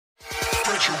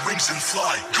your wings and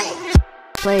fly, go.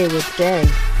 Play with Jay.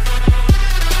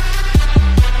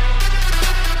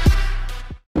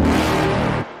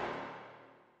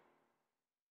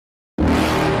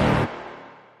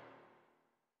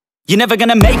 You're never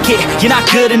gonna make it, you're not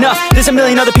good enough. There's a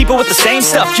million other people with the same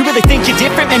stuff. You really think you're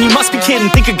different? Man, you must be kidding.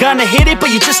 Think you're gonna hit it,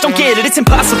 but you just don't get it. It's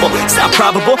impossible, it's not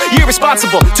probable, you're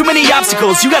irresponsible. Too many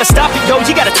obstacles, you gotta stop it, yo.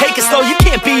 You gotta take it slow, you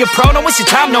can't be a pro. Don't waste your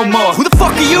time no more. Who the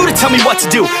fuck are you to tell me what to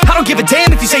do? I don't give a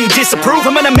damn if you say you disapprove.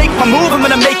 I'm gonna make my move, I'm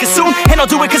gonna make it soon. And I'll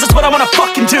do it cause it's what I wanna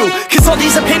fucking do. Cause all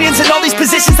these opinions and all these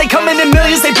positions, they come in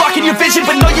millions, they blocking your vision.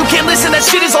 But no, you can't listen, that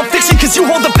shit is all fiction. Cause you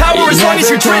hold the power as long as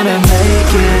you're dreaming.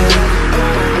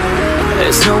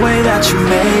 There's no way that you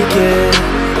make it.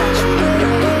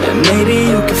 And maybe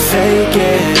you can fake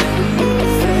it,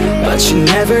 but you're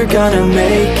never gonna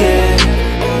make it.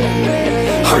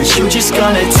 Aren't you just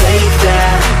gonna take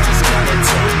that?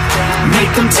 Make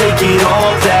them take it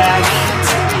all back.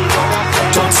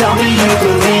 Don't tell me you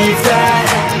believe that.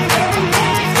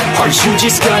 Aren't you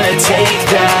just gonna take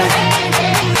that?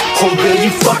 Or will you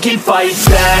fucking fight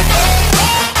back?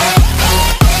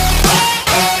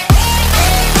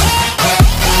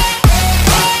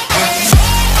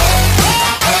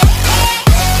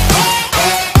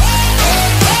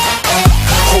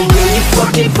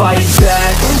 Fight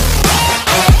back.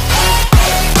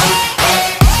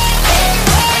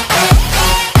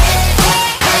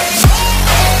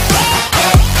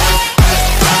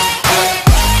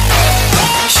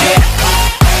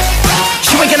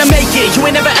 You ain't gonna make it, you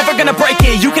ain't never ever gonna break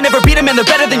it. You can never beat them and they're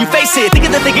better than you face it.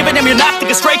 Thinking that they give a damn, you're not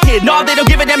thinking straight, kid. No, they don't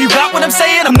give a damn, you got what I'm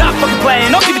saying? I'm not fucking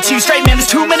playing, I'll give it to you straight, man. There's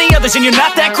too many others and you're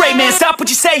not that great, man. Stop what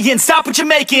you're saying, stop what you're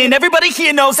making. Everybody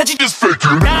here knows that you just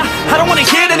faking. Nah, I don't wanna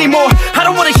hear it anymore, I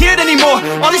don't wanna hear it anymore.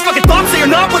 All these fucking thoughts, they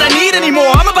are not what I need anymore.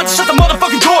 I'm about to shut the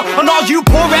motherfucking door on all you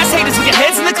poor ass haters with your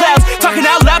heads in the clouds, talking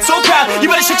out loud so proud. You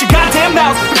better shut your goddamn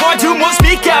mouth before I do more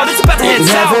speak out. It's about to head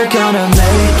south. You're never gonna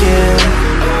make it.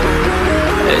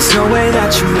 There's no way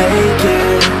that you make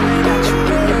it.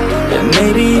 And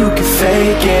maybe you can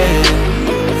fake it,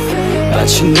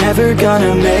 but you're never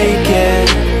gonna make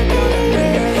it.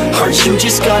 Aren't you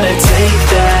just gonna take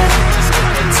that?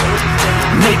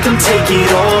 Make them take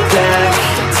it all back.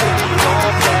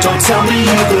 Don't tell me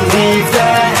you believe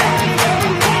that.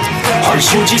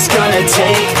 Aren't you just gonna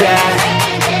take that?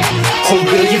 Or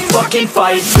will you fucking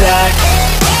fight back?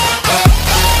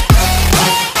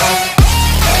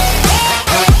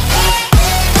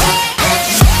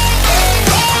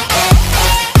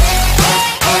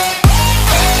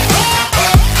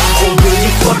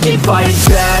 Fight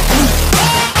back.